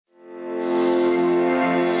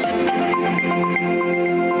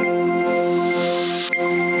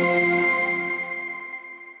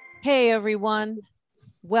everyone.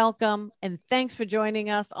 Welcome and thanks for joining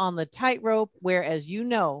us on the Tightrope, where, as you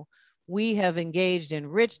know, we have engaged in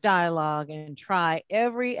rich dialogue and try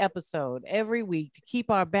every episode, every week to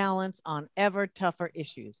keep our balance on ever tougher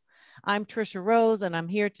issues. I'm Tricia Rose, and I'm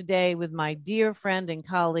here today with my dear friend and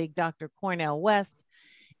colleague, Dr. Cornel West.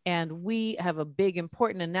 And we have a big,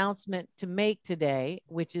 important announcement to make today,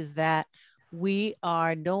 which is that we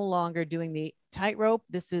are no longer doing the Tightrope.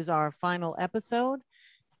 This is our final episode.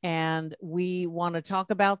 And we want to talk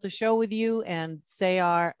about the show with you and say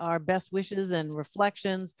our best wishes and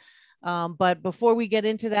reflections. But before we get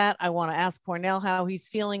into that, I want to ask Cornel how he's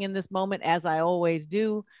feeling in this moment, as I always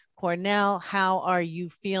do. Cornel, how are you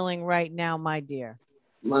feeling right now, my dear?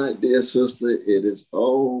 My dear sister, it is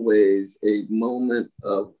always a moment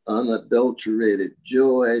of unadulterated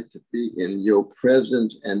joy to be in your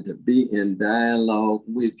presence and to be in dialogue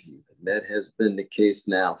with you. That has been the case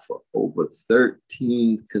now for over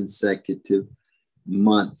 13 consecutive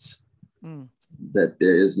months. That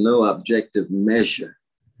there is no objective measure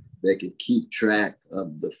that can keep track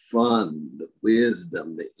of the fun, the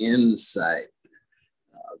wisdom, the insight,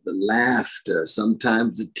 the laughter,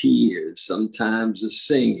 sometimes the tears, sometimes the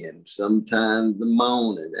singing, sometimes the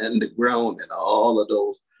moaning and the groaning. All of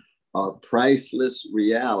those are priceless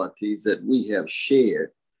realities that we have shared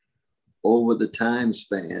over the time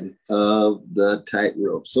span of the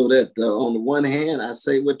Tightrope. So that on the one hand, I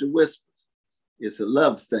say with the whispers, it's a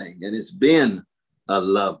love thing, and it's been a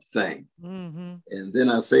love thing. And then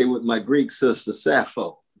I say with my Greek sister,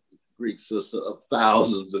 Sappho, Greek sister of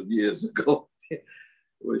thousands of years ago,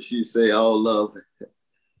 where she say all love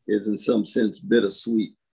is in some sense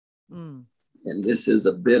bittersweet. And this is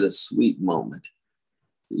a bittersweet moment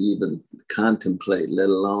to even contemplate, let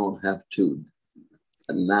alone have to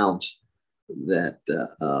announce that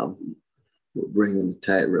we're bringing the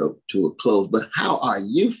Tightrope to a close. But how are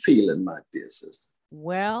you feeling, my dear sister?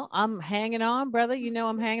 Well, I'm hanging on, brother. You know,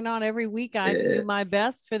 I'm hanging on every week. I do my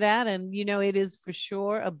best for that. And, you know, it is for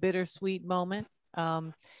sure a bittersweet moment.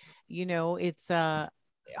 You know, it's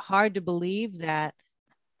hard to believe that,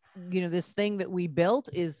 you know, this thing that we built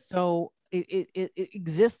is so it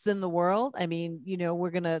exists in the world. I mean, you know,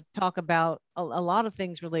 we're going to talk about a lot of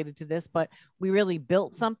things related to this, but we really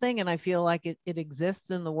built something, and I feel like it exists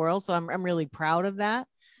in the world. So I'm really proud of that.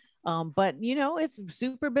 But, you know, it's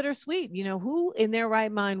super bittersweet. You know, who in their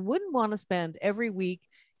right mind wouldn't want to spend every week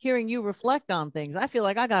hearing you reflect on things? I feel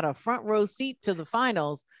like I got a front row seat to the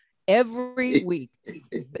finals every week.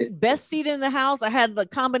 Best seat in the house. I had the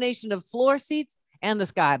combination of floor seats and the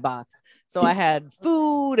skybox. So I had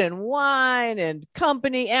food and wine and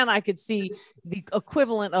company, and I could see the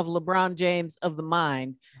equivalent of LeBron James of the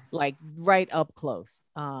mind, like right up close.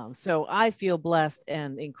 So I feel blessed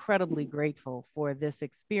and incredibly grateful for this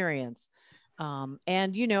experience.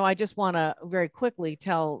 And, you know, I just want to very quickly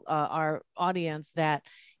tell our audience that,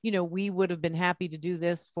 you know, we would have been happy to do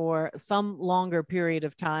this for some longer period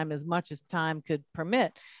of time, as much as time could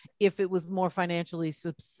permit, if it was more financially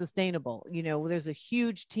sustainable. You know, there's a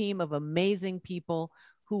huge team of amazing people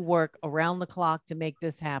who work around the clock to make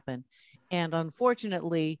this happen. And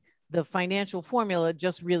unfortunately, the financial formula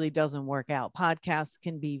just really doesn't work out. Podcasts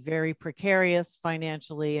can be very precarious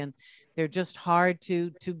financially, and they're just hard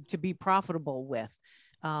to be profitable with.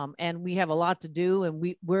 And we have a lot to do,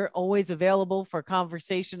 and we're always available for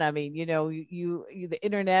conversation. I mean, you know, the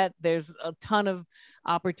internet, there's a ton of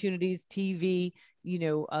opportunities, TV, you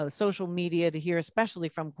know, social media to hear, especially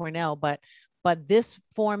from Cornel. But this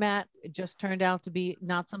format just turned out to be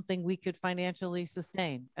not something we could financially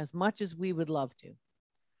sustain as much as we would love to.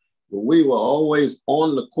 We were always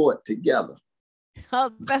on the court together.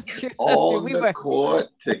 Oh, that's true. On the court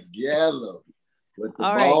together. With the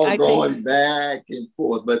ball going back and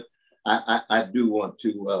forth. But I do want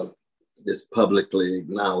to just publicly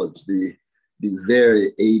acknowledge the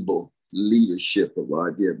very able leadership of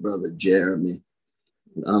our dear brother Jeremy.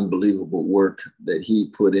 Unbelievable work that he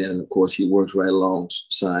put in. And of course, he works right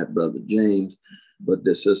alongside brother James. But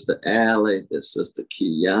there's sister Allie, there's sister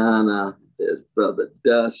Ceyanna, there's brother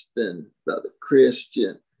Dustin, brother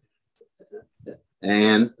Christian,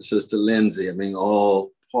 and sister Lindsey. I mean,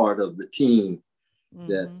 all part of the team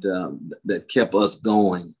that kept us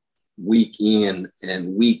going week in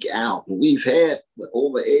and week out. And we've had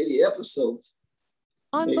over 80 episodes.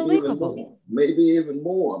 Unbelievable. Maybe even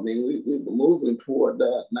more. I mean, we were moving toward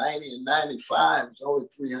 90 and 95. It's only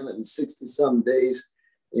 360 some days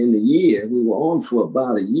in the year. We were on for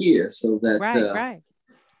about a year. So that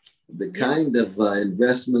the kind of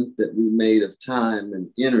investment that we made of time and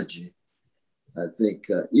energy, I think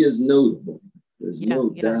is notable. There's no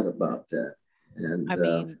doubt about that. And I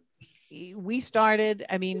mean, we started,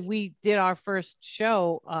 I mean, we did our first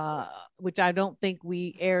show, which I don't think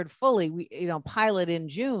we aired fully. We, pilot in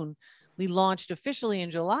June. We launched officially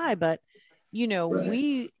in July, but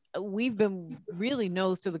we've been really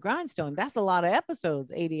nose to the grindstone. That's a lot of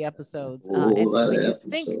episodes, 80 episodes. And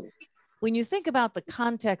when you think about the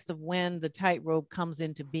context of when the tightrope comes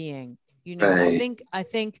into being, I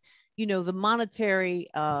think the monetary,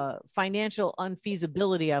 financial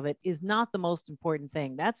unfeasibility of it is not the most important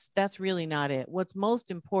thing. That's really not it. What's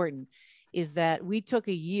most important is that we took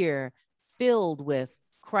a year filled with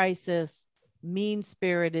crisis,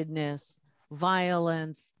 mean-spiritedness,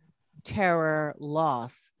 violence, terror,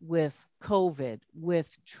 loss, with COVID,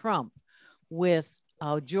 with Trump, with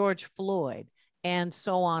George Floyd, and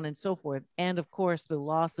so on and so forth. And of course, the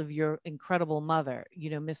loss of your incredible mother,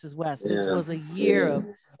 Mrs. West. This was a year of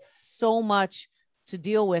so much to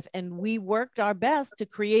deal with. And we worked our best to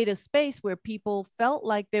create a space where people felt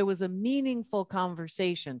like there was a meaningful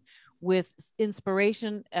conversation with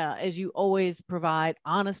inspiration, as you always provide,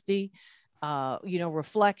 honesty,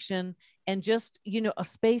 reflection, and just, a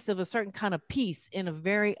space of a certain kind of peace in a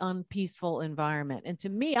very unpeaceful environment. And to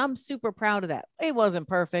me, I'm super proud of that. It wasn't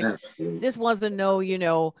perfect. Absolutely. This wasn't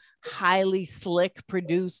no, highly slick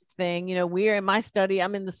produced thing. We're in my study.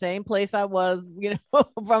 I'm in the same place I was,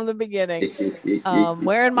 from the beginning,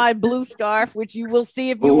 wearing my blue scarf, which you will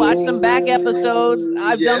see if you watch some back episodes.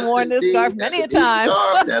 I've done worn this scarf many a time.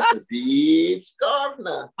 That's a deep scarf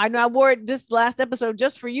now. I know I wore it this last episode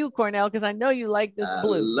just for you, Cornel, because I know you like this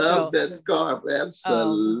blue. I love that scarf.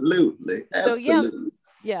 Absolutely. Absolutely. So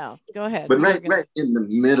yeah, go ahead. But right in the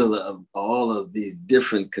middle of all of these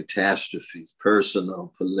different catastrophes,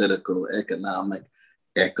 personal, political, economic,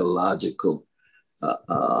 ecological,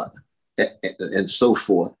 and so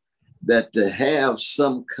forth, that to have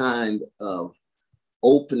some kind of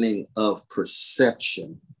opening of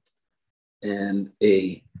perception and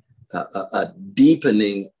a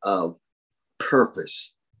deepening of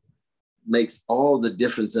purpose makes all the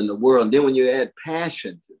difference in the world. And then when you add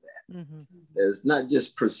passion to that, it's not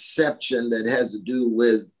just perception that has to do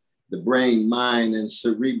with the brain, mind, and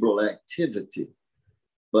cerebral activity,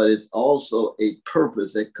 but it's also a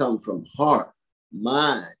purpose that comes from heart,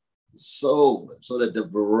 mind, soul, so that the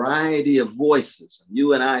variety of voices,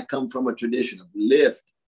 you and I come from a tradition of lift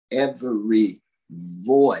every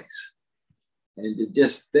voice. And to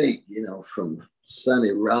just think, from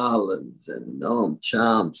Sonny Rollins and Noam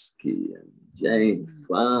Chomsky and Jane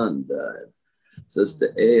Fonda and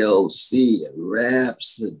Sister AOC and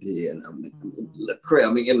Rhapsody and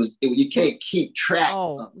Lecrae. You can't keep track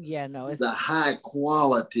of the high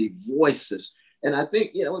quality voices. And I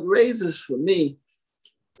think, it raises for me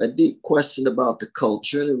a deep question about the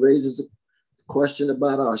culture, and it raises a question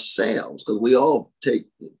about ourselves, because we all take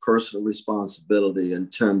personal responsibility in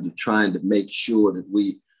terms of trying to make sure that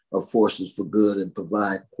we are forces for good and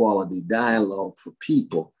provide quality dialogue for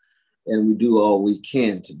people. And we do all we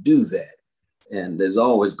can to do that. And there's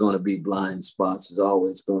always going to be blind spots. There's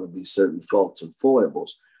always going to be certain faults and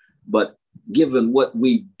foibles. But given what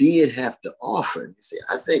we did have to offer,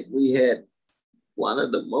 I think we had one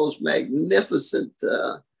of the most magnificent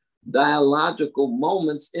dialogical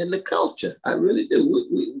moments in the culture. I really do.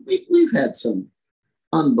 We've had some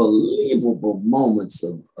unbelievable moments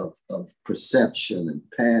of perception and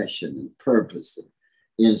passion and purpose and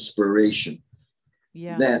inspiration.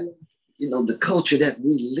 Yeah. That, the culture that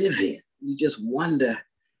we live in, you just wonder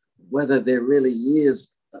whether there really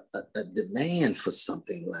is a demand for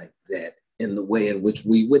something like that in the way in which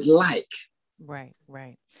we would like. Right.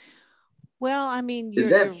 Well, I mean, is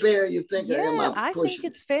that fair? You think? Yeah, I think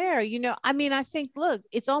it's fair. I think, look,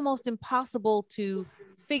 it's almost impossible to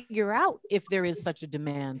figure out if there is such a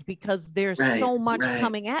demand, because there's so much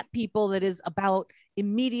coming at people that is about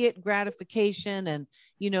immediate gratification and,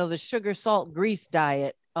 the sugar, salt, grease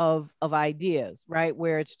diet of ideas, right?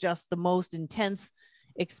 Where it's just the most intense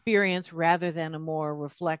experience rather than a more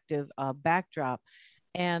reflective backdrop.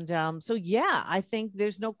 And I think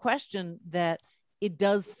there's no question that it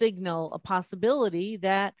does signal a possibility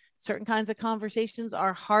that certain kinds of conversations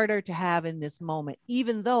are harder to have in this moment,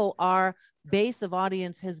 even though our base of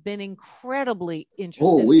audience has been incredibly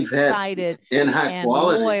interested, excited, and high and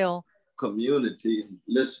quality loyal community and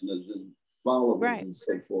listeners and followers and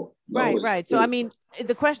so forth. Right. So, I mean,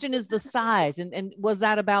 the question is the size. And was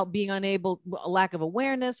that about being unable, a lack of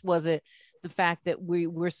awareness? Was it the fact that we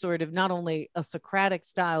were sort of not only a Socratic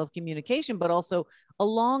style of communication, but also a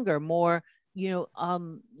longer, more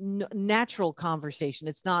natural conversation?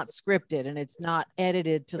 It's not scripted and it's not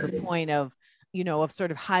edited to the point of you know, of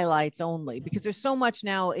sort of highlights only, because there's so much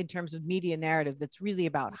now in terms of media narrative that's really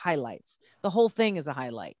about highlights. The whole thing is a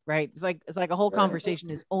highlight, right? It's like a whole conversation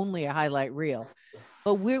is only a highlight reel,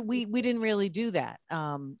 but we didn't really do that.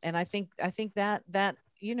 And I think that,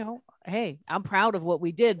 you know, hey, I'm proud of what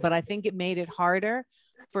we did, but I think it made it harder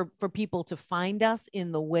for people to find us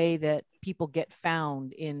in the way that people get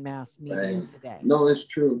found in mass media today. No, it's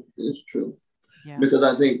true. It's true. Yeah. Because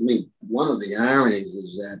I think one of the ironies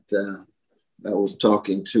is that I was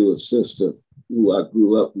talking to a sister who I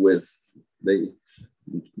grew up with, the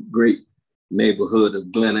great neighborhood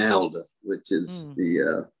of Glen Elder, which is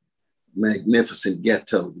the magnificent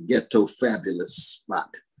ghetto, the ghetto fabulous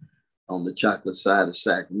spot on the chocolate side of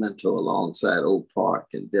Sacramento alongside Oak Park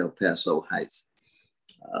and Del Paso Heights.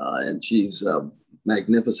 And she's a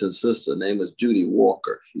magnificent sister. Her name is Judy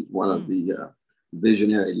Walker. She's one of the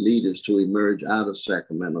visionary leaders to emerge out of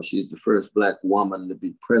Sacramento. She's the first Black woman to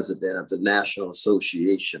be president of the National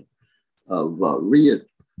Association of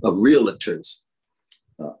Realtors.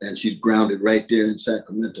 And she's grounded right there in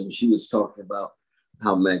Sacramento. And she was talking about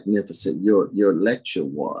how magnificent your lecture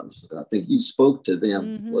was. I think you spoke to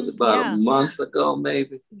them, was it about a month ago,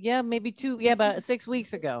 maybe? Yeah, maybe two. Yeah, about 6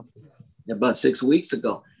 weeks ago. About 6 weeks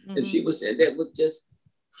ago. And she was saying there were just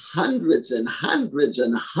hundreds and hundreds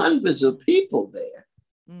and hundreds of people there.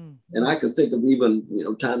 And I could think of even, you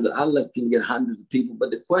know, times that I let people get hundreds of people,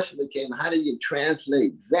 but the question became, how do you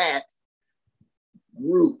translate that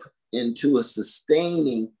group into a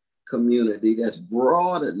sustaining community that's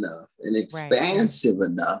broad enough and expansive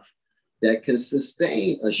enough that can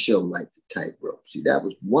sustain a show like the Tightrope? See, that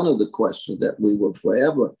was one of the questions that we were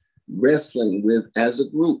forever wrestling with as a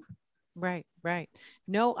group. Right.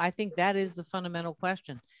 No, I think that is the fundamental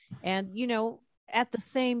question. And, you know, at the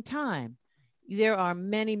same time, there are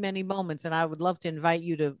many, many moments, and I would love to invite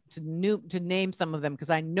you to name some of them,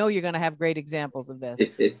 because I know you're going to have great examples of this,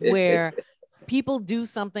 where people do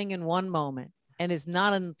something in one moment, and it's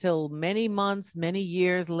not until many months, many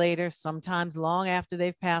years later, sometimes long after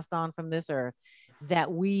they've passed on from this earth,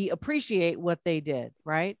 that we appreciate what they did,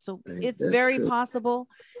 right? So it's very possible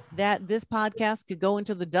that this podcast could go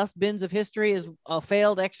into the dustbins of history as a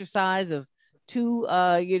failed exercise of two,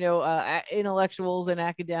 intellectuals and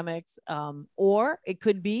academics, or it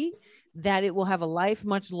could be that it will have a life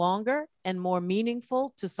much longer and more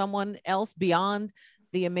meaningful to someone else beyond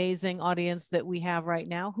the amazing audience that we have right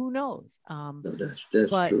now. Who knows? That's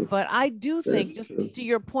but true. But I do think, That's just true. to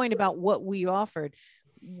your point about what we offered,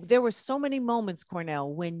 there were so many moments,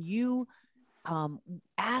 Cornel, when you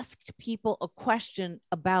asked people a question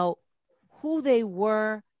about who they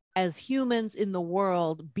were as humans in the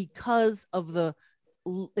world because of the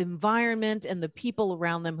environment and the people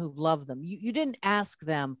around them who've loved them. You didn't ask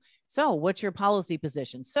them, so what's your policy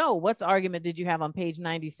position? So what's argument did you have on page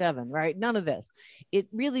 97, right? None of this. It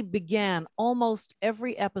really began almost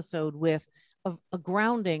every episode with a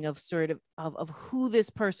grounding of sort of who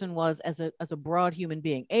this person was as a broad human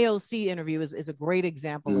being. AOC interview is a great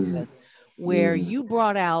example of this, where you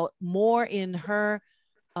brought out more in her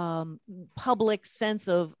public sense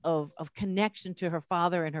of connection to her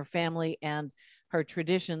father and her family and her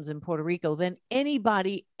traditions in Puerto Rico than any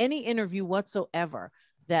interview whatsoever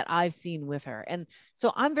that I've seen with her. And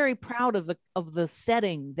so I'm very proud of the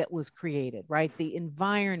setting that was created, right? The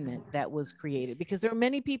environment that was created, because there are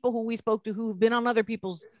many people who we spoke to who've been on other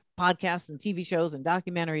people's podcasts and TV shows and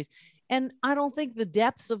documentaries. And I don't think the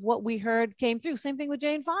depths of what we heard came through. Same thing with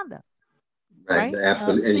Jane Fonda. Right.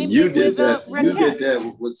 Absolutely. And you did that. You did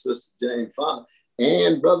that with Sister Jane Fonda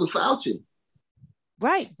and Brother Fauci.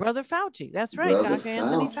 Right. Brother Fauci. That's right. Brother Dr.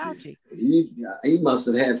 Anthony Fauci. He must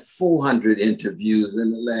have had 400 interviews in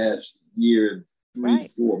the last year,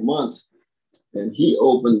 3-4 months. And he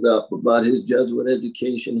opened up about his Jesuit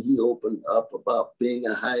education. He opened up about being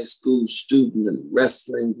a high school student and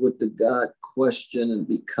wrestling with the God question and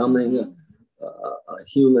becoming a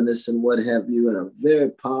humanist and what have you, in a very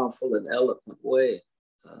powerful and eloquent way.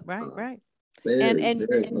 Right. Very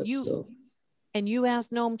much so. And you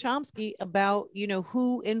asked Noam Chomsky about,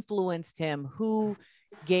 who influenced him, who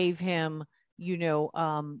gave him,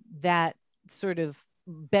 that sort of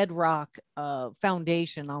bedrock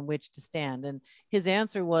foundation on which to stand. And his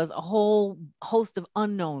answer was a whole host of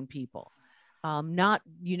unknown people, not,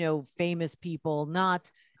 famous people, not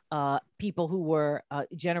people who were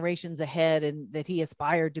generations ahead and that he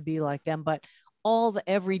aspired to be like them, but all the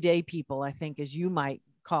everyday people, I think, as you might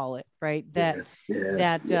call it, right? That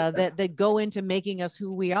go into making us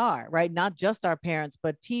who we are, right? Not just our parents,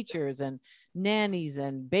 but teachers and nannies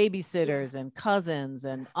and babysitters and cousins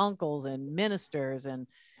and uncles and ministers and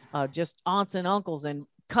just aunts and uncles and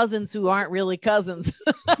cousins who aren't really cousins.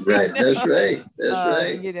 Right. That's right. That's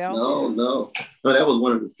right. You know, no, that was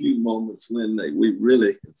one of the few moments when we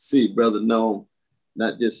really could see Brother Noam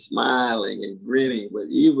not just smiling and grinning, but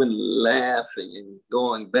even laughing and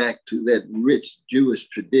going back to that rich Jewish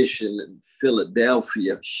tradition in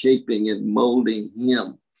Philadelphia, shaping and molding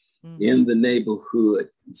him in the neighborhood,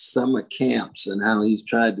 summer camps, and how he's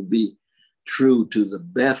tried to be true to the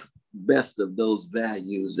best of those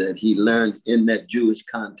values that he learned in that Jewish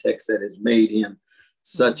context that has made him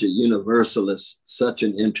such a universalist, such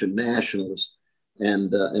an internationalist,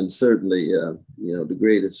 and certainly, the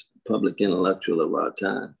greatest public intellectual of our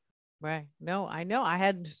time. Right. No, I know. I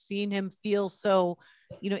hadn't seen him feel so,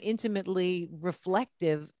 intimately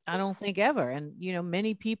reflective, I don't think ever. And,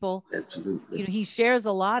 many people, absolutely, he shares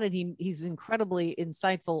a lot, and he's incredibly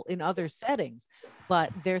insightful in other settings.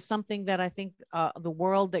 But there's something that I think the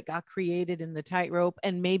world that got created in the tightrope,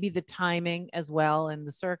 and maybe the timing as well, and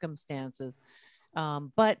the circumstances.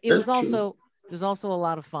 But it was also a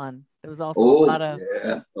lot of fun. There was also a lot of,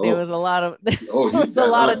 there was a lot of, a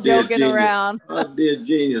lot of joking genius, around. Our dear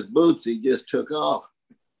genius Bootsy just took off.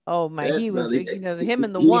 Oh my, he was, brother, him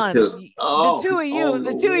and the one, the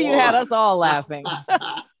two of you had us all laughing.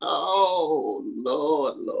 Oh,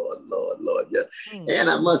 Lord. Yeah. And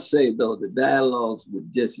I must say though, the dialogues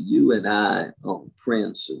with just you and I on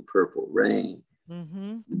Prince and Purple Rain,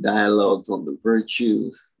 dialogues on the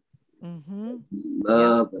virtues,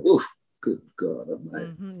 love, oof, good God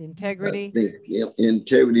Almighty. Integrity.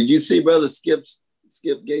 Integrity. Did you see Brother Skip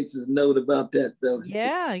Gates's note about that though?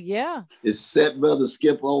 Yeah. It set Brother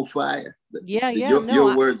Skip on fire.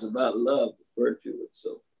 Your words about love, virtue, and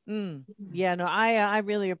so. I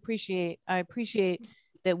really appreciate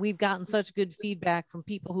that we've gotten such good feedback from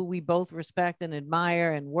people who we both respect and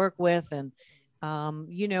admire and work with, and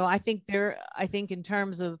I think in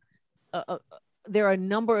terms of there are a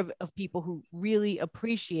number of people who really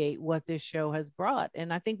appreciate what this show has brought.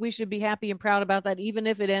 And I think we should be happy and proud about that, even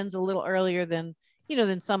if it ends a little earlier than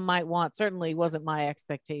some might want. Certainly wasn't my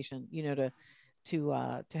expectation, to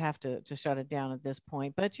have to shut it down at this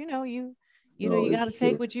point. But, you got to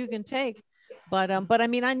take what you can take. But I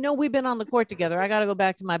mean, I know we've been on the court together. I got to go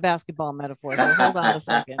back to my basketball metaphor. So hold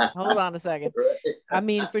on a second. I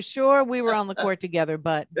mean, for sure we were on the court together,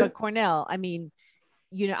 but Cornel, I mean,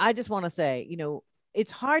 I just want to say,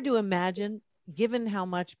 it's hard to imagine, given how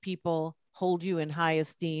much people hold you in high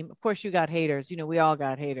esteem. Of course, you got haters. We all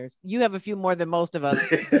got haters. You have a few more than most of us.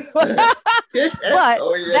 But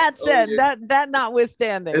that said, that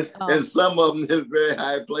notwithstanding, and some of them in very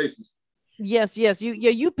high places. Yes.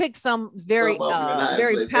 You picked some very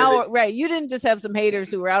power. Right. You didn't just have some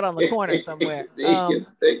haters who were out on the corner somewhere.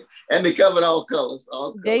 And they covered all colors.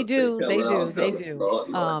 They do. Lord,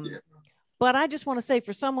 yeah. But I just want to say,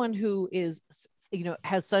 for someone who is,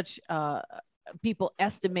 has such people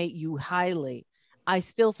estimate you highly, I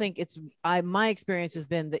still think my experience has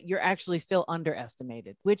been that you're actually still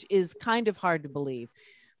underestimated, which is kind of hard to believe.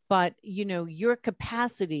 But, your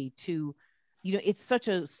capacity to, it's such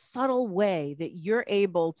a subtle way that you're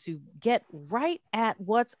able to get right at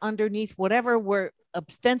what's underneath whatever we're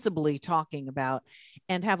ostensibly talking about,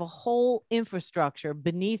 and have a whole infrastructure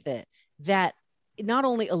beneath it that it not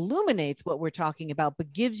only illuminates what we're talking about,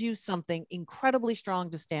 but gives you something incredibly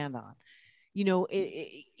strong to stand on,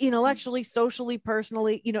 intellectually, socially,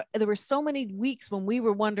 personally. There were so many weeks when we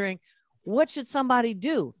were wondering, what should somebody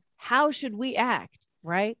do? How should we act?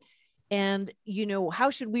 Right. And, how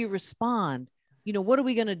should we respond? What are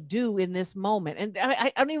we going to do in this moment? And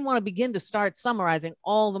I don't even want to begin to start summarizing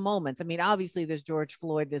all the moments. I mean, obviously there's George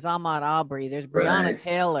Floyd, there's Ahmaud Arbery, there's Breonna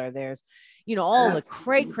Taylor, there's, all the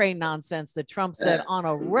cray nonsense that Trump said on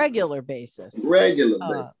a regular basis.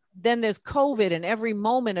 Then there's COVID, and every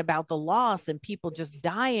moment about the loss, and people just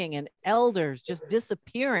dying, and elders just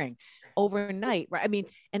disappearing overnight. Right. I mean,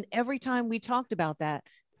 and every time we talked about that,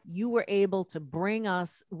 you were able to bring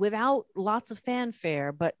us, without lots of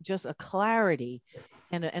fanfare, but just a clarity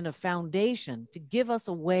and a foundation to give us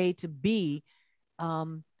a way to be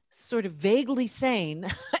sort of vaguely sane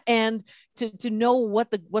and to know what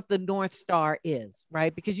the North Star is,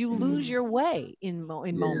 right? Because you lose your way in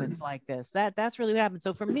moments like this. That's really what happened.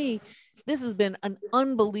 So for me, this has been an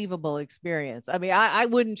unbelievable experience. I mean, I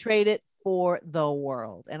wouldn't trade it for the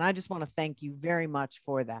world. And I just want to thank you very much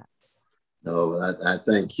for that. No, I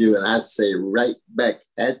thank you. And I say right back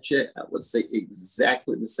at you, I would say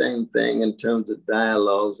exactly the same thing in terms of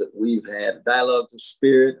dialogues that we've had, dialogues of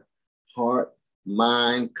spirit, heart,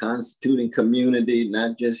 mind, constituting community,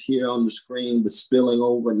 not just here on the screen, but spilling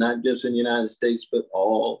over, not just in the United States, but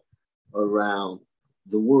all around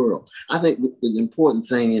the world. I think the important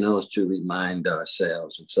thing, is to remind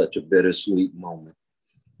ourselves of such a bittersweet moment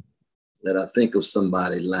that I think of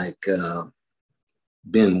somebody like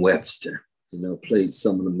Ben Webster, played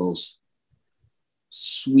some of the most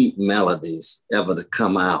sweet melodies ever to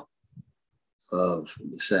come out of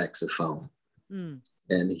the saxophone. Mm.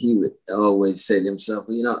 And he would always say to himself,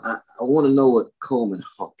 I want to know what Coleman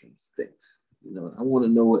Hawkins thinks. I want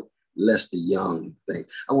to know what Lester Young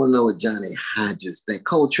thinks. I want to know what Johnny Hodges thinks.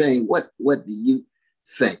 Coltrane, what do you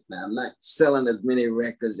think? Now, I'm not selling as many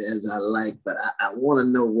records as I like, but I want to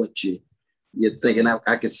know what you're thinking.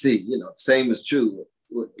 I can see, same is true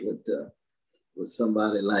with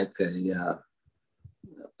somebody like a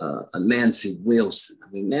Nancy Wilson.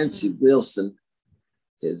 I mean, Nancy Wilson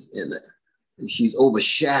is she's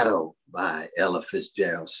overshadowed by Ella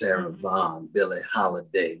Fitzgerald, Sarah Vaughan, Billie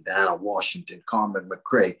Holiday, Dinah Washington, Carmen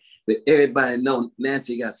McRae. But everybody knows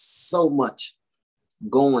Nancy got so much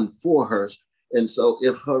going for her. And so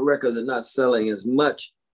if her records are not selling as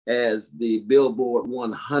much as the Billboard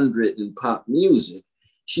 100 in pop music,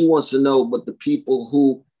 she wants to know what the people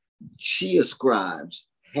who she ascribes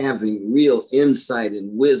having real insight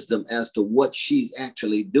and wisdom as to what she's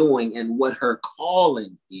actually doing and what her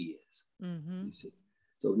calling is. Mm-hmm.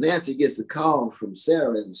 So Nancy gets a call from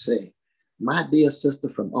Sarah and say, my dear sister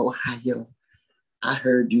from Ohio, I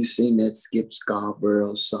heard you sing that Skip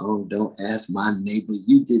Scarborough song, Don't Ask My Neighbor.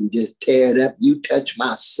 You didn't just tear it up, you touched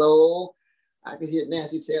my soul. I could hear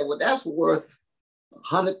Nancy say, well, that's worth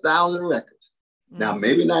 100,000 records. Mm-hmm. Now,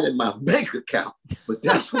 maybe not in my bank account, but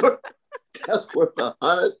that's worth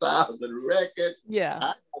 100,000 records. Yeah.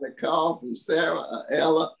 I got a call from Sarah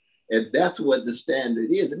Ella, and that's what the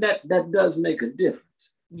standard is. And that does make a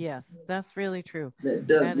difference. Yes, that's really true. That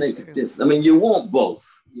does make a difference. I mean, you want both,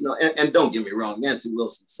 and don't get me wrong, Nancy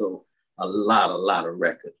Wilson sold a lot of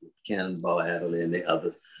records with Cannonball Adderley and the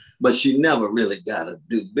others, but she never really got a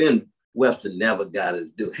due. Ben Webster never got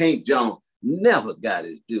his due. Hank Jones never got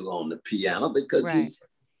his due on the piano because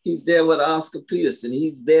he's there with Oscar Peterson.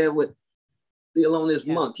 He's there with Thelonious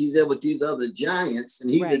Monk. He's there with these other giants, and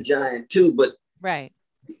he's a giant too, but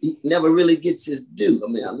he never really gets his due. I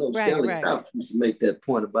mean, I know Stanley Crouch used to make that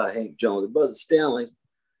point about Hank Jones. Brother Stanley,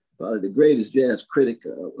 probably the greatest jazz critic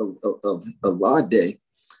of our day,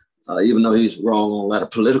 even though he's wrong on a lot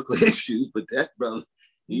of political issues, but that brother,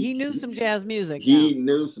 he knew some jazz music. He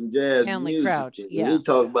knew some jazz Stanley music. Crouch, When he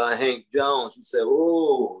talked about Hank Jones, he said,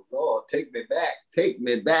 oh, Lord, take me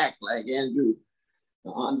back, like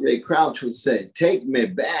Andre Crouch would say, take me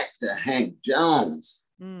back to Hank Jones.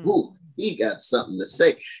 Ooh, he got something to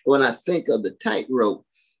say. When I think of the tightrope,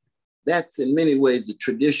 that's in many ways the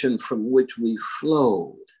tradition from which we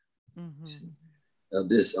flowed. Mm-hmm.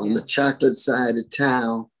 This on the chocolate side of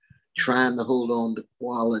town, trying to hold on to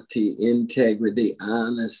quality, integrity,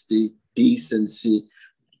 honesty, decency,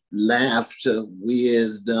 laughter,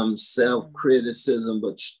 wisdom, self-criticism,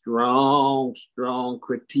 but strong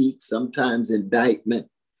critique, sometimes indictment.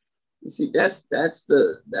 You see,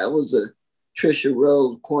 that was a Tricia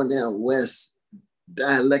Rose, Cornel West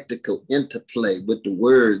dialectical interplay with the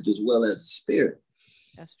words as well as the spirit.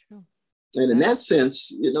 That's true. And in that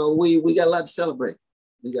sense, we got a lot to celebrate.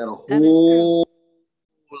 We got a whole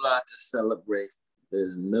lot to celebrate.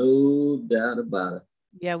 There's no doubt about it.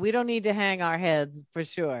 Yeah, we don't need to hang our heads for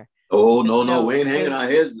sure. Oh, no, we ain't hanging our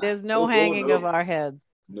heads. There's no hanging of our heads.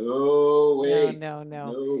 No way. No.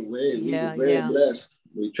 No way. We were very blessed.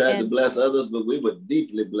 We tried to bless others, but we were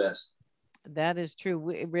deeply blessed. That is true.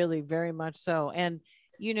 Really, very much so. And,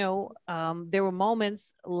 there were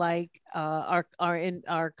moments like in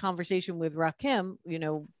our conversation with Rakim,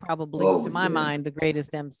 probably to my mind, the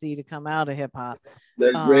greatest MC to come out of hip hop.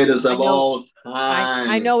 The greatest of all time.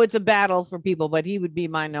 I know it's a battle for people, but he would be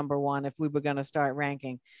my number one if we were going to start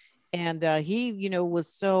ranking. And he, was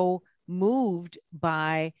so moved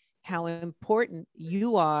by how important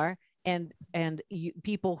you are and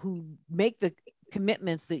people who make the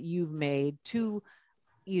commitments that you've made to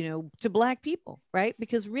Black people, right?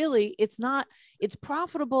 Because really it's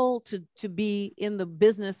profitable to be in the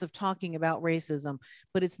business of talking about racism,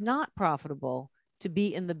 but it's not profitable to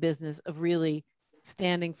be in the business of really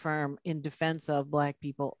standing firm in defense of Black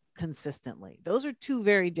people consistently. Those are two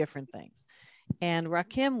very different things. And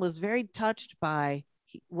Rakim was very touched by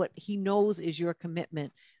what he knows is your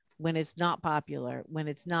commitment when it's not popular, when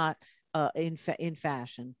it's not in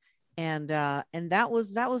fashion. And that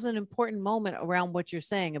was an important moment around what you're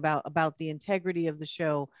saying about the integrity of the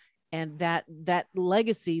show and that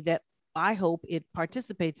legacy that I hope it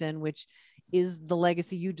participates in, which is the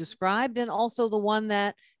legacy you described, and also the one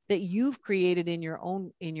that that you've created in your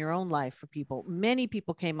own life for people. Many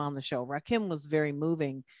people came on the show. Rakim was very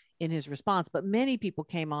moving in his response, but many people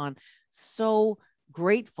came on so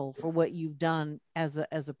grateful for what you've done as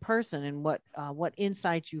a person, and what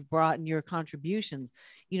insights you've brought and your contributions.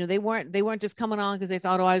 They weren't just coming on because they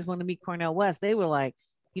thought, oh, I just want to meet Cornel West. They were like,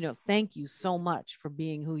 thank you so much for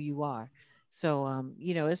being who you are. So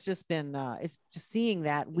it's just been it's just seeing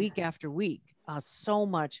that week after week, so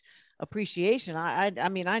much appreciation. I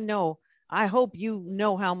mean, I hope you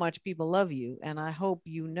know how much people love you, and I hope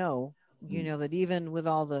that even with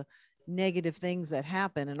all the negative things that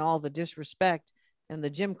happen and all the disrespect and the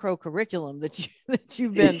Jim Crow curriculum that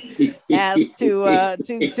you've been asked to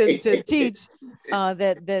teach,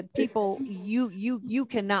 that people, you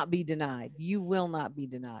cannot be denied. You will not be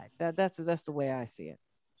denied. That's the way I see it.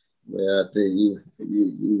 Well, I think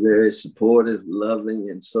you very supportive, loving,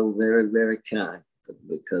 and so very, very kind.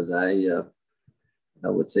 Because I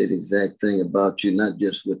would say the exact thing about you, not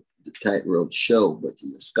just with the Tightrope show, but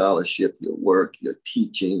your scholarship, your work, your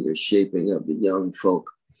teaching, your shaping of the young folk.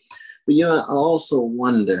 But I also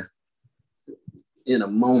wonder, in a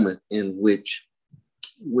moment in which,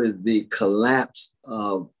 with the collapse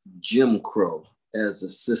of Jim Crow as a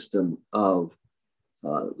system of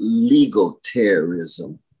legal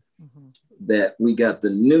terrorism, that we got the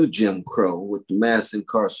new Jim Crow with the mass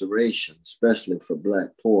incarceration, especially for Black,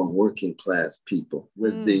 poor, and working class people,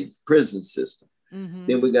 with the prison system.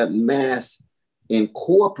 Then we got mass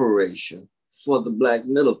incorporation for the Black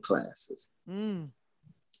middle classes.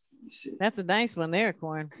 You see? That's a nice one there,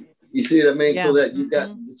 Corn. You see what I mean? Yeah. So that you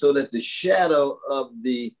got, so that the shadow of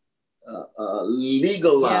the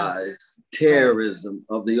legalized terrorism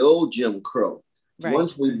of the old Jim Crow,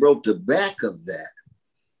 once we broke the back of that,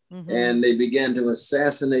 and they began to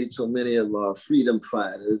assassinate so many of our freedom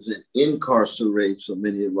fighters and incarcerate so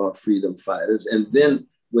many of our freedom fighters. And then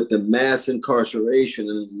with the mass incarceration,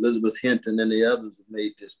 and Elizabeth Hinton and the others have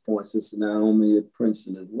made this point, Sister Naomi at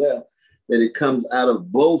Princeton as well, that it comes out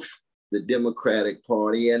of both the Democratic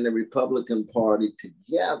Party and the Republican Party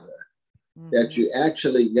together, that you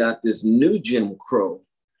actually got this new Jim Crow,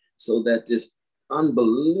 so that this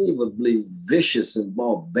unbelievably vicious and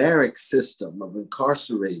barbaric system of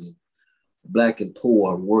incarcerating Black and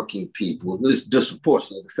poor and working people, this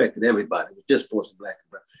disproportionately affected everybody, but disproportionately Black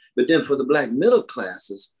and brown. But then for the Black middle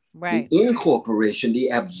classes, the incorporation, the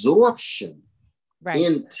absorption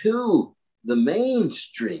into the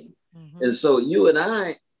mainstream. And so you and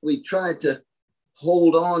I, we tried to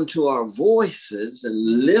hold on to our voices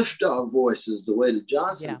and lift our voices the way the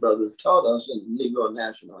Johnson brothers taught us in the Negro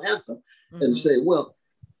National Anthem, and say, well,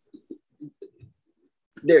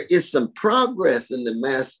 there is some progress in the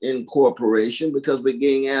mass incorporation because we're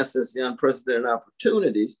getting access to unprecedented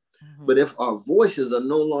opportunities. But if our voices are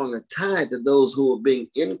no longer tied to those who are being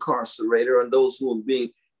incarcerated or those who are being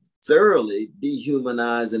thoroughly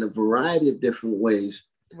dehumanized in a variety of different ways,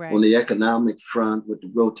 on the economic front, with the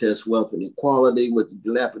grotesque wealth inequality, with the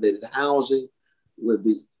dilapidated housing, with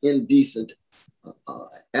the indecent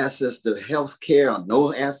access to health care, or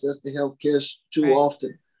no access to health care too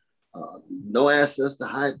often, no access to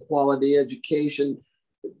high quality education,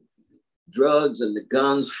 drugs and the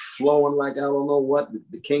guns flowing like I don't know what,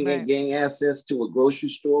 the king and gang access to a grocery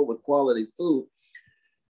store with quality food,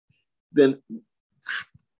 then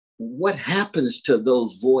what happens to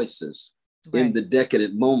those voices in the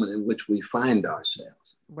decadent moment in which we find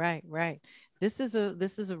ourselves? This is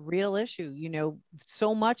a real issue.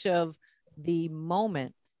 So much of the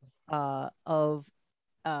moment of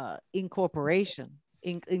incorporation,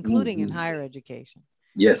 including in higher education,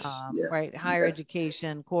 higher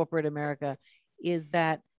education, corporate America, is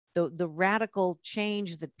that the radical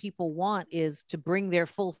change that people want is to bring their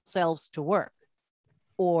full selves to work,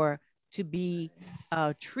 or to be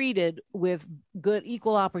treated with good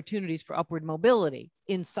equal opportunities for upward mobility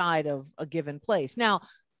inside of a given place. Now,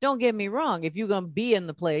 don't get me wrong. If you're going to be in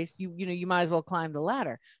the place, you might as well climb the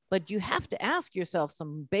ladder. But you have to ask yourself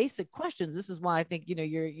some basic questions. This is why I think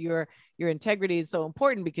your integrity is so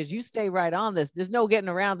important, because you stay right on this. There's no getting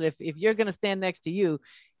around it. If you're going to stand next to you,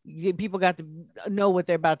 people got to know what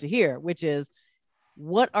they're about to hear, which is,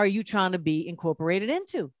 what are you trying to be incorporated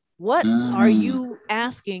into? What are you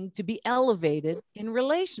asking to be elevated in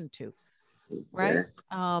relation to? Right?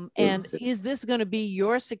 And is this going to be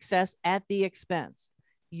your success at the expense?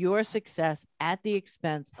 Your success at the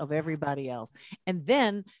expense of everybody else? And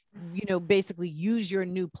then, basically use your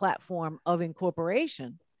new platform of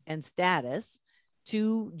incorporation and status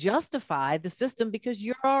to justify the system because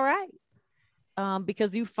you're all right.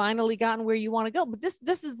 because you've finally gotten where you want to go. But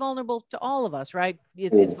this is vulnerable to all of us, right?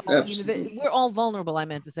 We're all vulnerable, I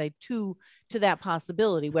meant to say, to that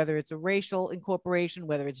possibility, whether it's a racial incorporation,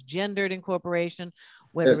 whether it's gendered incorporation,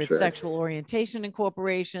 whether it's sexual orientation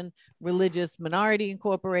incorporation, religious minority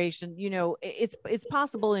incorporation. It's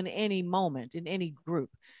possible in any moment, in any group.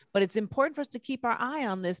 But it's important for us to keep our eye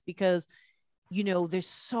on this because there's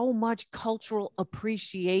so much cultural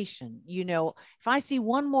appreciation. If I see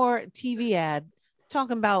one more TV ad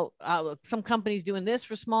talking about some companies doing this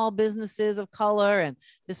for small businesses of color, and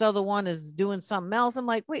this other one is doing something else, I'm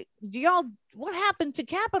like, wait, what happened to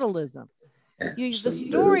capitalism? The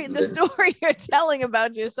story you're telling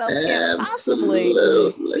about yourself can't possibly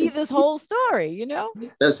be this whole story,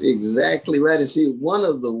 That's exactly right. And see, one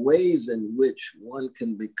of the ways in which one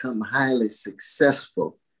can become highly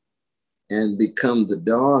successful and become the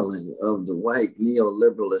darling of the white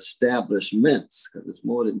neoliberal establishments, because it's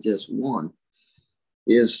more than just one,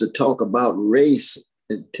 is to talk about race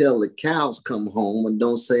until the cows come home and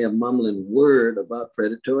don't say a mumbling word about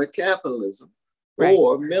predatory capitalism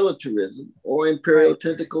or militarism or imperial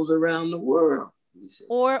tentacles around the world.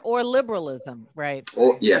 Or liberalism, right?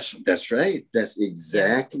 Oh, yes, that's right. That's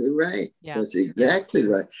exactly right. Yeah. That's exactly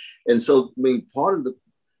right. And so, part of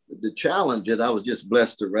the challenge is I was just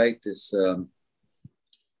blessed to write this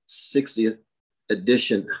 60th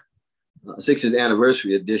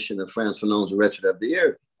anniversary edition of Frantz Fanon's Wretched of the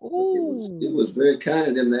Earth. It was very kind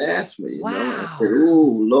of them to ask me. Wow. I said,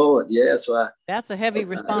 "Ooh, Lord, yeah." So that's a heavy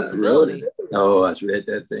responsibility. I read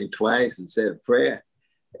that thing twice and said a prayer.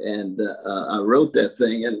 And I wrote that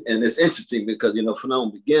thing. And it's interesting because,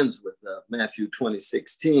 Fanon begins with Matthew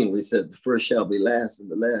 20:16, where he says, the first shall be last and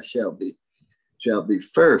the last shall be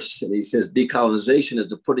first. And he says decolonization is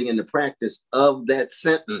the putting into practice of that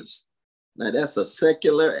sentence. Now that's a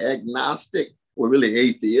secular, agnostic, or really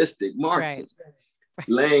atheistic Marxist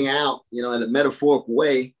laying out, in a metaphorical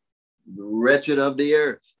way, the wretched of the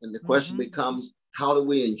earth. And the question becomes, how do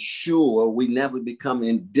we ensure we never become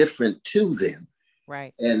indifferent to them?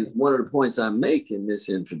 Right. And one of the points I make in this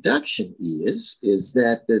introduction is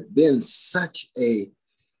that there's been such a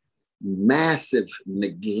massive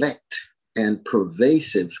neglect and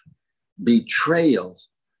pervasive betrayal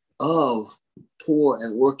of poor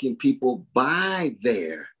and working people by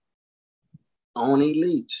their own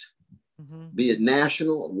elites, be it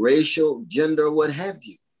national, racial, gender, what have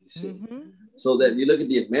you, see. So that you look at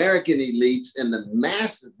the American elites and the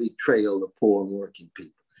massive betrayal of poor and working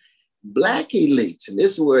people. Black elites, and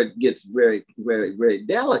this is where it gets very, very, very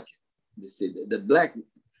delicate. You see, the Black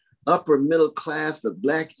upper middle class, the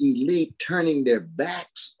Black elite turning their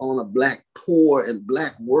backs on a Black poor and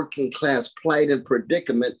Black working class plight and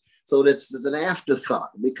predicament, so that it's an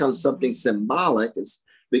afterthought. It becomes something symbolic. It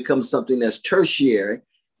becomes something that's tertiary,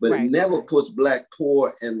 but it never puts Black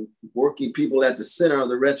poor and working people at the center of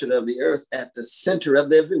the wretched of the earth, at the center of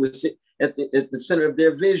their at the center of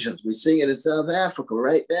their visions. We're seeing it in South Africa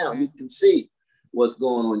right now. You can see what's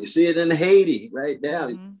going on. You see it in Haiti right now.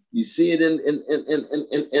 You see it in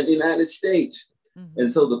the United States.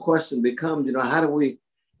 And so the question becomes, how do we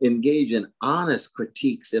engage in honest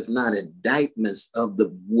critiques, if not indictments, of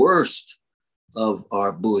the worst of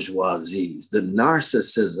our bourgeoisies, the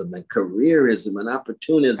narcissism and careerism and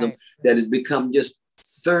opportunism that has become just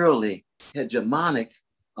thoroughly hegemonic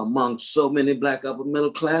among so many Black upper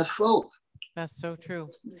middle class folk. That's so true.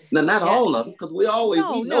 Now, not all of them, because we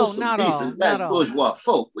know some decent Black bourgeois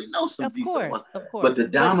folk. We know some decent ones, but the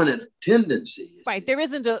dominant tendency is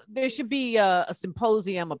there should be a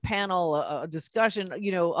symposium, a panel, a discussion,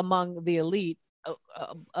 among the elite,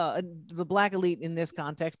 the Black elite in this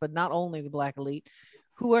context, but not only the Black elite,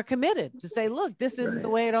 who are committed to say, look, this isn't the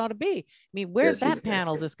way it ought to be. I mean, where's that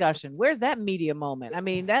panel discussion? Where's that media moment? I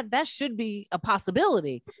mean, that should be a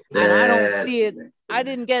possibility. And I don't see it. I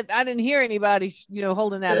didn't hear anybody,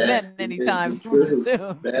 holding that event anytime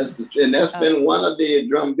soon. That's been one of the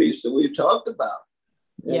drumbeats that we've talked about.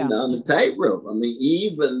 And on the tightrope. I mean,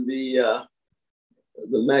 even the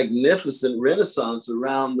magnificent renaissance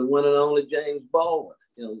around the one and only James Baldwin.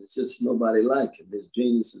 It's just nobody like him. His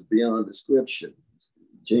genius is beyond description.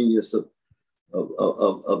 Genius of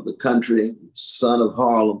the country, son of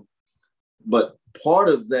Harlem. But part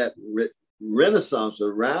of that renaissance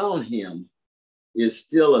around him is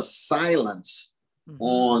still a silence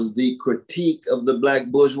on the critique of the Black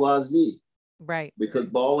bourgeoisie. Right. Because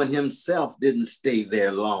Baldwin himself didn't stay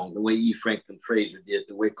there long, the way E. Franklin Fraser did,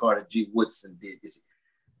 the way Carter G. Woodson did.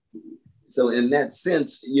 So in that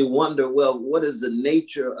sense, you wonder, well, what is the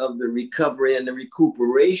nature of the recovery and the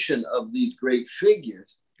recuperation of these great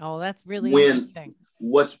figures? Oh, that's really When interesting.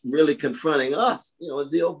 what's really confronting us, is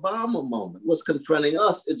the Obama moment. What's confronting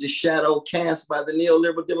us is a shadow cast by the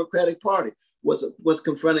neoliberal Democratic Party. What's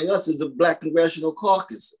confronting us is a Black Congressional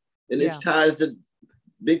Caucus and its ties to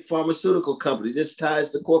big pharmaceutical companies, its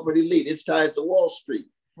ties to corporate elite, its ties to Wall Street.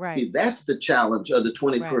 Right. See, that's the challenge of the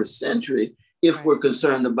 21st century if we're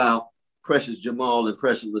concerned about Precious Jamal and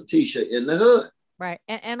Precious Letitia in the hood. Right.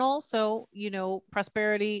 And also,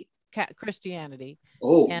 prosperity Christianity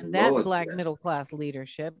and that Lord, Black middle class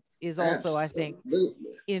leadership is also, I think,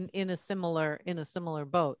 in a similar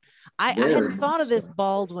boat. I hadn't thought of this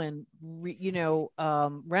Baldwin,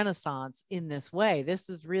 Renaissance in this way. This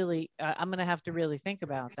is really, I'm going to have to really think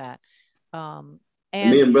about that.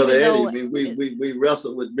 And me and Brother Eddie, we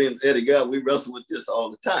wrestle with me and Eddie God. We wrestle with this all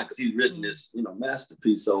the time because he's written this,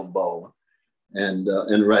 masterpiece on Baldwin, and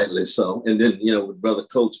rightly so. And then, with Brother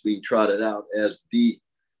Coates being trotted out as the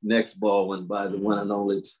next Baldwin by the one and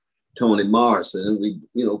only Toni Morrison. And we,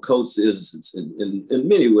 Coates is in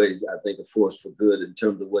many ways, I think, a force for good in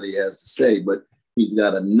terms of what he has to say, but he's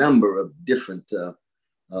got a number of different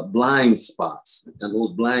blind spots, and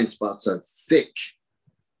those blind spots are thick,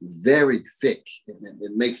 very thick, and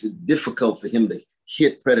it makes it difficult for him to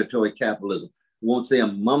hit predatory capitalism. Won't say a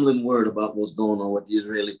mumbling word about what's going on with the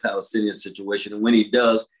Israeli-Palestinian situation, and when he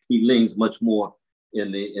does, he leans much more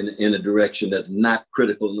in a direction that's not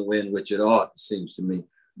critical in the way in which it ought, it seems to me,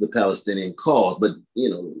 the Palestinian cause. But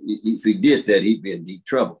if he did that, he'd be in deep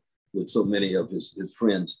trouble with so many of his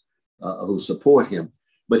friends who support him.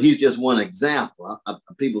 But he's just one example.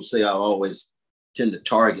 People say I always tend to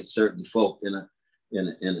target certain folk in a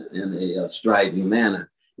strident manner,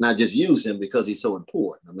 and I just use him because he's so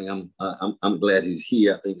important. I mean, I'm glad he's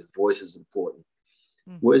here. I think his voice is important.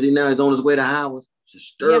 Where is he now? He's on his way to Howard. It's a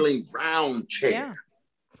Sterling Brown chair. Yeah.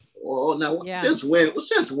 Oh, now since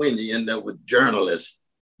when you end up with journalists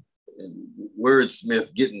and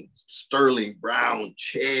wordsmith getting Sterling Brown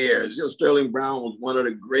chairs? Sterling Brown was one of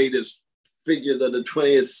the greatest figures of the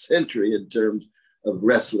 20th century in terms of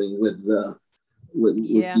wrestling with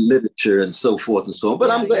literature and so forth and so on.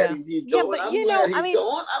 But I'm glad he's going. I'm glad he's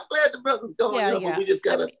going. I'm glad the brother's going. But we just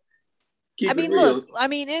gotta keep it real. Look,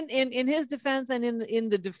 in his defense and in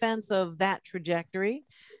the defense of that trajectory,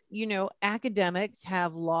 academics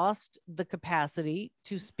have lost the capacity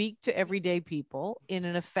to speak to everyday people in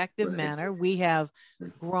an effective manner. We have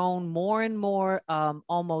grown more and more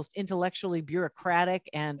almost intellectually bureaucratic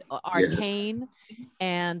and arcane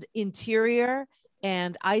and interior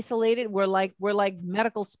and isolated. We're like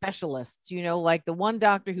medical specialists, like the one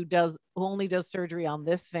doctor who only does surgery on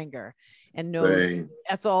this finger and knows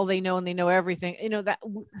that's all they know, and they know everything.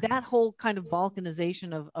 That whole kind of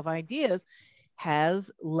balkanization of ideas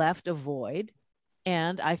has left a void.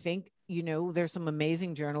 And I think, there's some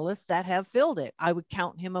amazing journalists that have filled it. I would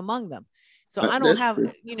count him among them. So I don't have,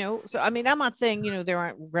 I'm not saying, there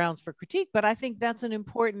aren't grounds for critique, but I think that's an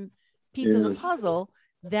important piece of the puzzle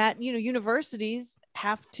that, universities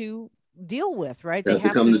have to deal with, right? They have to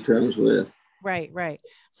come to terms with. Right.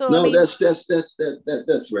 So that's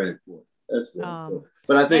very important. That's very important.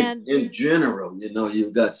 But I think in general,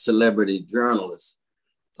 you've got celebrity journalists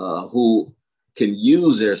who can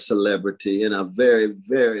use their celebrity in a very,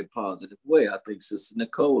 very positive way. I think Sister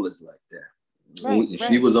Nicole is like that.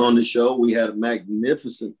 She was on the show. We had a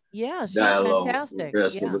magnificent dialogue. Fantastic.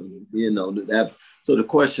 So the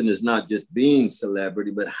question is not just being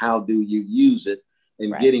celebrity, but how do you use it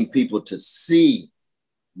and getting people to see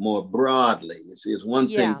more broadly. It's one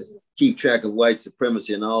thing to keep track of white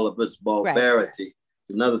supremacy and all of its barbarity.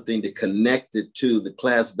 It's another thing to connect it to the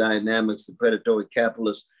class dynamics, the predatory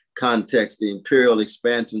capitalist context, the imperial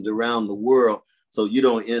expansions around the world. So you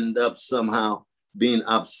don't end up somehow being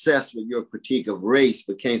obsessed with your critique of race,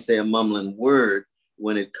 but can't say a mumbling word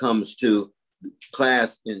when it comes to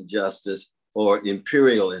class injustice or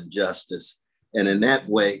imperial injustice. And in that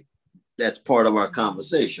way, that's part of our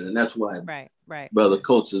conversation. And that's why Brother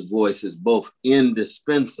Coates' voice is both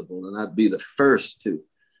indispensable, and I'd be the first to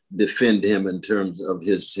defend him in terms of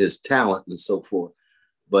his talent and so forth.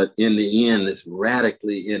 But in the end, it's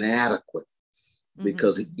radically inadequate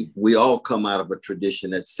because we all come out of a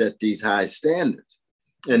tradition that set these high standards.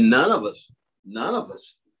 And none of us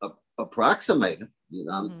approximate them.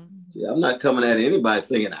 I'm not coming at anybody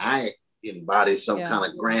thinking I embody some kind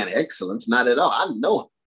of grand excellence. Not at all. I know it.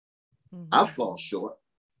 I fall short.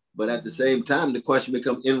 But at the same time, the question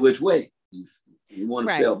becomes, in which way? You want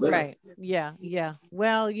to feel better. Right. Yeah.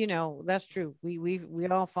 Well, that's true. We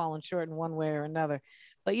all fallen short in one way or another.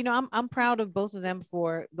 But I'm proud of both of them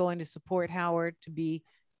for going to support Howard, to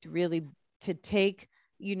take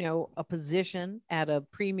a position at a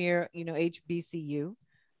premier HBCU,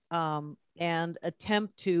 and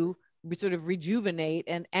attempt to sort of rejuvenate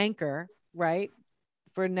and anchor, right,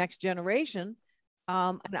 for next generation,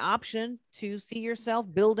 an option to see yourself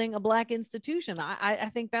building a Black institution. I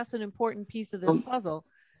think that's an important piece of this puzzle.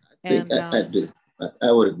 I do.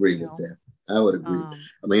 I would agree with that. I would agree.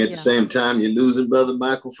 I mean, at the same time, you're losing Brother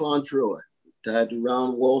Michael Fontroy, tied to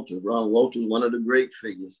Ron Walters. Ron Walters, one of the great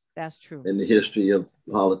figures. That's true. In the history of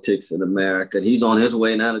politics in America. And he's on his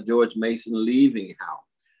way now to George Mason leaving Howard,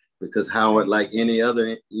 because Howard, like any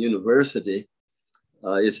other university,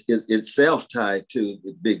 is itself tied to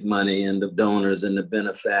the big money and the donors and the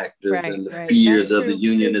benefactors and the fears of the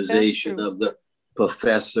unionization of the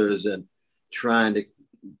professors and trying to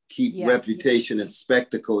keep reputation and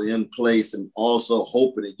spectacle in place, and also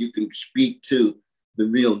hoping that you can speak to the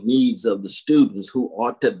real needs of the students who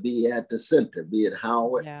ought to be at the center, be it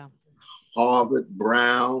Howard, Harvard,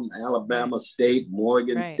 Brown, Alabama State,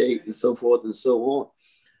 Morgan State, and so forth and so on.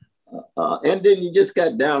 And then you just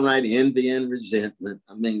got downright envy and resentment.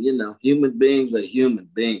 I mean, you know, human beings are human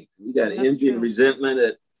beings. You got envy and resentment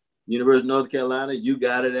at University of North Carolina. You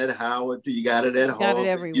got it at Howard. You got it at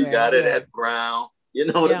Harvard. You got it at Brown. You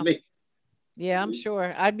know what I mean? Yeah, I'm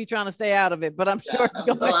sure. I'd be trying to stay out of it, but I'm sure it's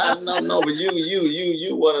going to. No, but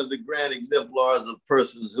you one of the grand exemplars of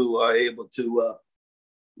persons who are able to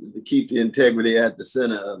keep the integrity at the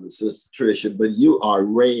center of it, Sister Tricia. But you are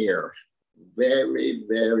rare, very,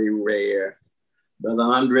 very rare. Brother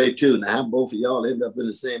Andre too. Now, how both of y'all end up in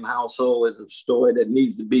the same household is a story that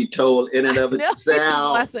needs to be told in and of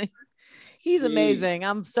itself. He's amazing.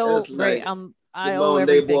 I'm so great. Simone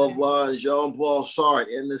de Beauvoir and Jean-Paul Sartre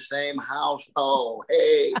in the same household.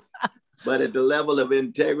 Hey, but at the level of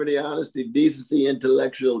integrity, honesty, decency,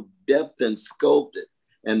 intellectual depth and scope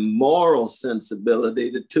and moral sensibility,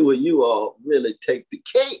 the two of you all really take the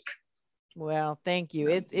cake. Well, thank you.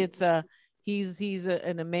 He's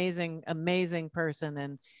an amazing person,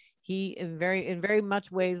 and he in very much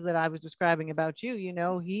ways that I was describing about you. You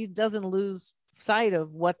know, he doesn't lose sight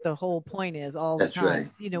of what the whole point is all the time. Right.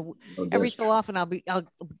 You know, every so often I'll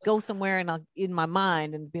go somewhere and I'll in my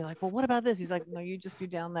mind and be like, well, what about this? He's like, no, you're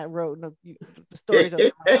down that road. No, the stories are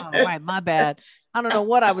right, my bad. I don't know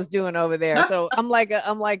what I was doing over there. So I'm like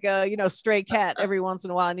a stray cat. Every once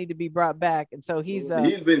in a while I need to be brought back. And so he's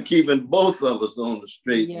been keeping both of us on the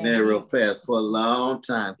straight and narrow path for a long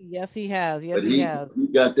time. Yes, he has. Yes, he has. He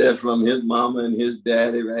got that from his mama and his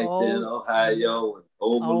daddy there in Ohio and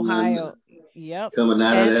Oberlin. Yep. Coming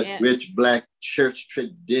out of that rich Black church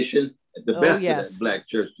tradition, the best of that Black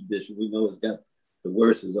church tradition. We know it's got the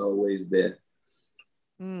worst is always there.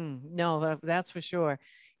 No, that's for sure.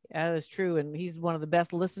 That is true. And he's one of the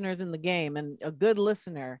best listeners in the game, and a good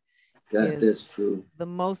listener. That's true. The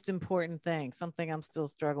most important thing, something I'm still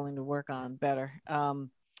struggling to work on better.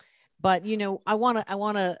 But, you know, I want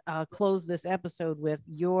to close this episode with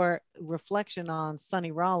your reflection on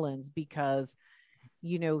Sonny Rollins, because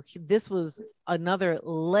you know, this was another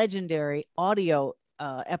legendary audio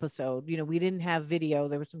episode. You know, we didn't have video.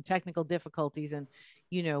 There were some technical difficulties. And,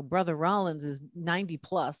 you know, Brother Rollins is 90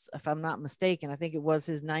 plus, if I'm not mistaken. I think it was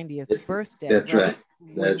his 90th birthday. That's right.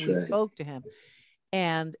 When we spoke to him.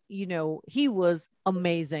 And, you know, he was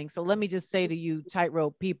amazing. So let me just say to you,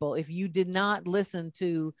 tightrope people, if you did not listen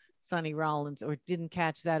to Sonny Rollins or didn't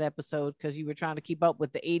catch that episode because you were trying to keep up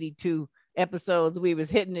with the 82 episodes we was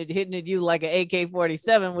hitting at you like an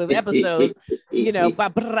AK-47 with episodes, you know, go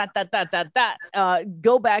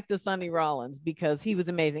back to Sonny Rollins because he was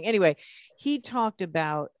amazing. Anyway, he talked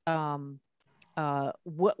about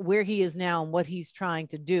where he is now and what he's trying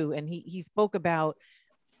to do, and he spoke about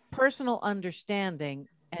personal understanding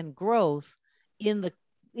and growth in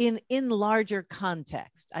larger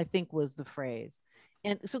context, I think was the phrase.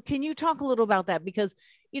 And so can you talk a little about that? Because,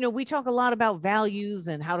 you know, we talk a lot about values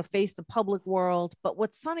and how to face the public world, but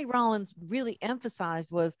what Sonny Rollins really emphasized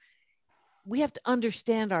was we have to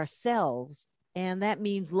understand ourselves. And that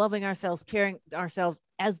means loving ourselves, caring ourselves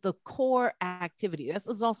as the core activity. This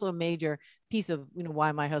is also a major piece of, you know,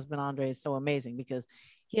 why my husband, Andre, is so amazing, because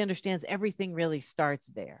he understands everything really starts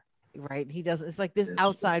there, right? He doesn't, it's like this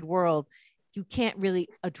outside world. You can't really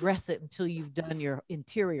address it until you've done your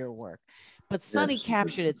interior work. But Sonny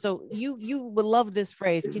captured it. So you would love this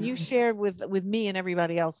phrase. Can you share with me and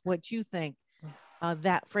everybody else what you think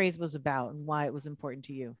that phrase was about and why it was important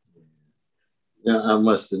to you? Yeah, I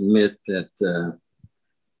must admit that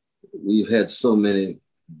we've had so many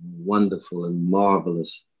wonderful and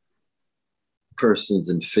marvelous persons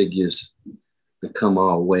and figures that come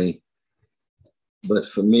our way. But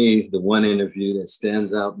for me, the one interview that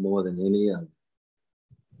stands out more than any other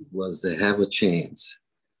was to have a chance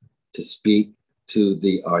to speak to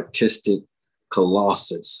the artistic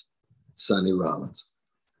Colossus, Sonny Rollins.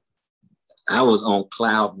 I was on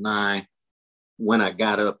cloud 9 when I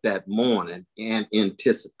got up that morning in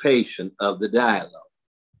anticipation of the dialogue.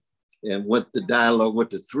 And with the dialogue with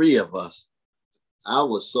the three of us, I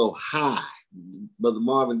was so high. Brother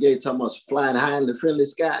Marvin Gaye talking about flying high in the friendly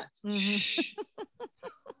sky. Mm-hmm.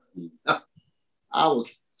 I was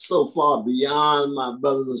so far beyond my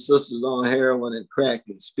brothers and sisters on heroin and crack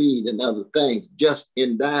and speed and other things, just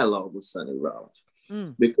in dialogue with Sonny Rollins.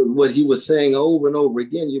 Because what he was saying over and over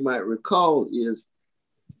again, you might recall, is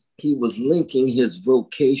he was linking his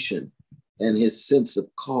vocation and his sense of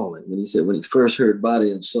calling. When he said, when he first heard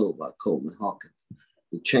Body and Soul by Coleman Hawkins,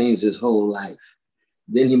 it changed his whole life.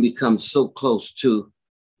 Then he becomes so close to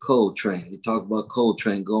Coltrane. He talked about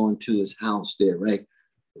Coltrane going to his house there, right?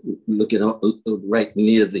 Looking right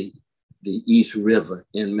near the East River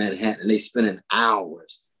in Manhattan. They spending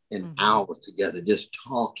hours and hours together, just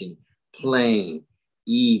talking, playing,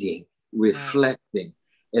 eating, reflecting.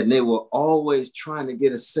 And they were always trying to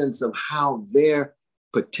get a sense of how their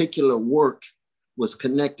particular work was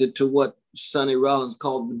connected to what Sonny Rollins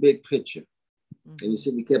called the big picture. And you see,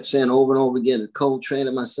 we kept saying over and over again, and Coltrane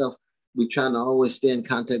and myself, we trying to always stay in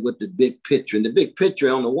contact with the big picture. And the big picture,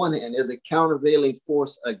 on the one hand, is a countervailing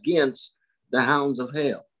force against the hounds of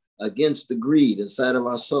hell, against the greed inside of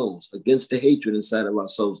our souls, against the hatred inside of our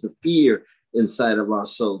souls, the fear inside of our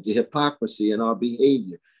souls, the hypocrisy in our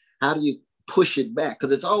behavior. How do you push it back?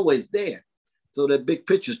 Because it's always there. So that big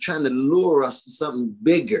picture is trying to lure us to something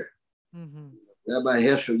bigger. Rabbi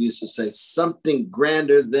Heschel used to say, something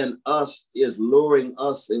grander than us is luring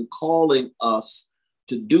us and calling us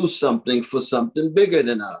to do something for something bigger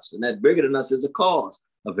than us. And that bigger than us is a cause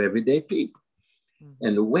of everyday people.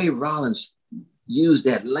 And the way Rollins used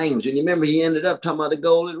that language, and you remember he ended up talking about the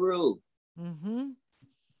golden rule.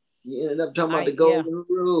 He ended up talking about the golden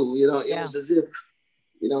rule. You know, it was as if,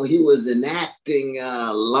 you know, he was enacting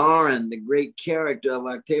Lauren, the great character of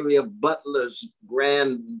Octavia Butler's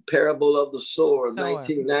grand Parable of the Sower of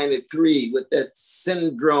 1993, with that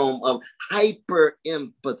syndrome of hyper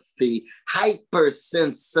empathy,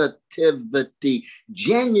 hypersensitivity,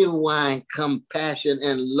 genuine compassion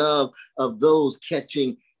and love of those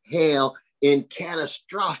catching hell in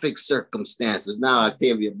catastrophic circumstances. Now,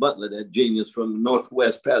 Octavia Butler, that genius from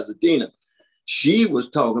Northwest Pasadena, she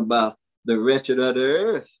was talking about the wretched of the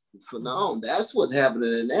earth. For now, that's what's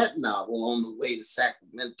happening in that novel on the way to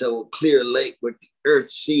Sacramento, Clear Lake, with the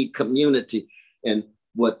Earth Seed community. And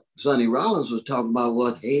what Sonny Rollins was talking about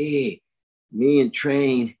was, hey, me and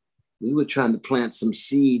Train, we were trying to plant some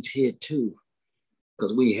seeds here too,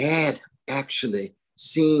 because we had actually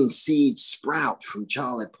seen seeds sprout from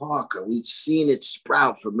Charlie Parker. We'd seen it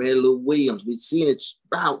sprout from Mary Lou Williams. We'd seen it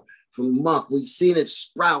sprout from Monk. We'd seen it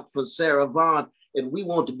sprout from Sarah Vaughan. And we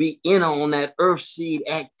want to be in on that earth seed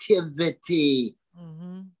activity.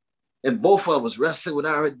 And both of us wrestling with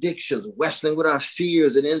our addictions, wrestling with our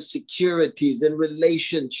fears and insecurities and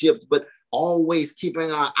relationships, but always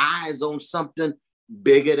keeping our eyes on something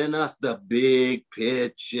bigger than us, the big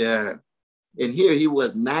picture. And here he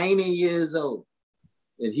was 90 years old.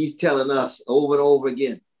 And he's telling us over and over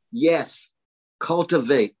again, yes,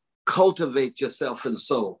 cultivate yourself and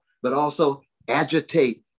soul, but also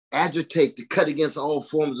agitate to cut against all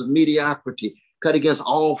forms of mediocrity, cut against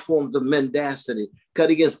all forms of mendacity, cut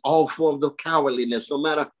against all forms of cowardliness, no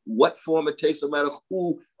matter what form it takes, no matter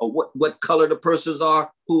who or what color the persons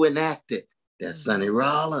are who enact it. That's Sonny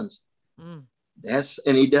Rollins. And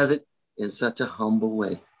he does it in such a humble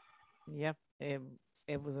way. Yep. It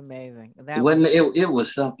was amazing. It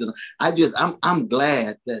was something. I'm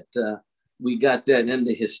glad that we got that in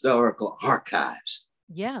the historical archives.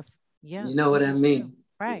 Yes. You know what I mean?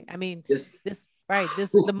 Right. I mean,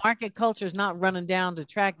 the market culture is not running down to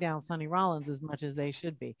track down Sonny Rollins as much as they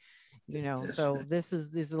should be, you know. So this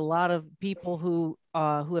is a lot of people who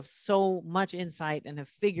have so much insight and have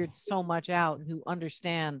figured so much out, and who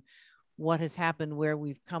understand what has happened, where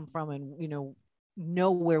we've come from, and, you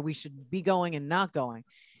know where we should be going and not going.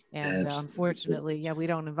 And unfortunately, we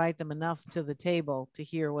don't invite them enough to the table to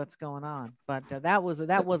hear what's going on. But that was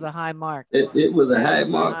a high mark. It was a high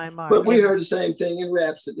mark. But we heard the same thing in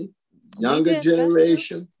Rhapsody. Younger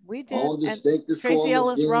generation. We did. Tracy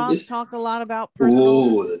Ellis Ross talked a lot about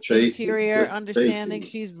personal interior understanding.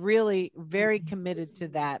 She's really very committed to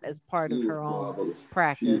that as part of her own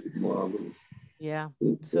practice. Yeah.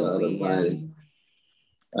 So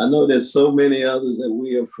I know there's so many others that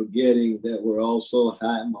we are forgetting that were also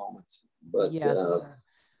high moments, but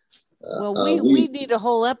Well, we need a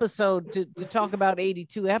whole episode to talk about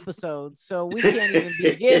 82 episodes, so we can't even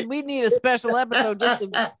begin. We need a special episode just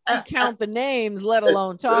to recount the names, let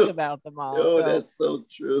alone talk about them all. Oh, so that's so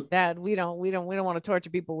true. That we don't want to torture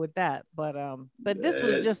people with that. But this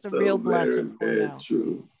was just a real blessing. Very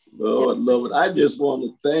true. Lord, Lord, I just want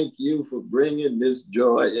to thank you for bringing this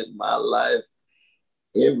joy in my life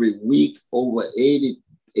every week, over 80,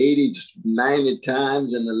 90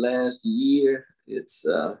 times in the last year. It's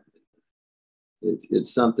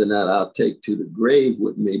something that I'll take to the grave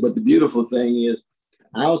with me. But the beautiful thing is,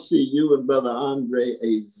 I'll see you and Brother Andre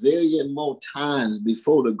a zillion more times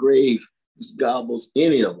before the grave gobbles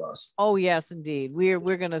any of us. Oh yes, indeed. We're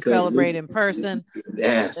going to celebrate in person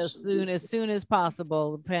as soon as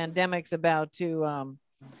possible. The pandemic's about to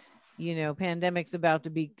pandemic's about to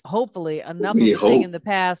be hopefully enough of a thing in the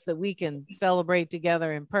past that we can celebrate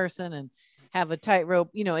together in person and have a tightrope,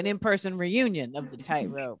 an in-person reunion of the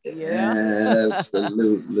tightrope.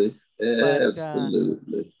 Absolutely.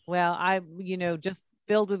 Absolutely. Well, I, just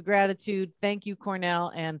filled with gratitude. Thank you,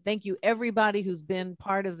 Cornel. And thank you, everybody who's been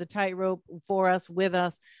part of the tightrope for us, with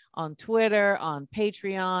us on Twitter, on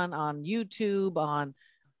Patreon, on YouTube, on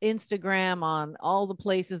Instagram, on all the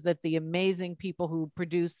places that the amazing people who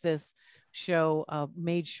produce this show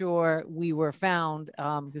made sure we were found,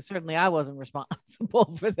 because certainly I wasn't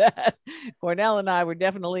responsible for that. Cornel and I were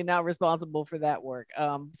definitely not responsible for that work.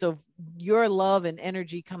 So your love and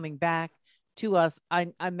energy coming back to us,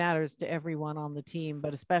 I matters to everyone on the team,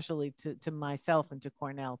 but especially to myself and to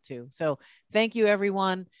Cornel too. So thank you,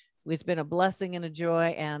 everyone. It's been a blessing and a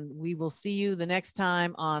joy, and we will see you the next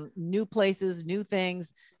time on new places, new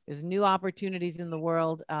things. There's new opportunities in the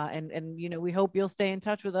world. And we hope you'll stay in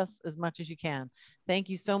touch with us as much as you can. Thank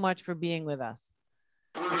you so much for being with us.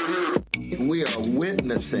 We are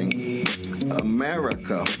witnessing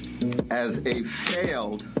America as a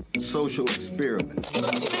failed social experiment.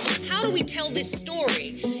 How do we tell this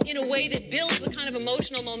story in a way that builds the kind of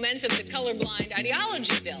emotional momentum that colorblind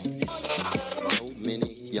ideology built? So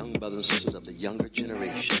many young brothers and sisters of the younger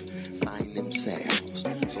generation find themselves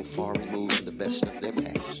so far removed from the best of their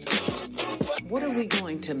past. What are we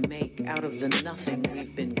going to make out of the nothing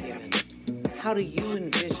we've been given? How do you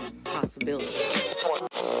envision possibility?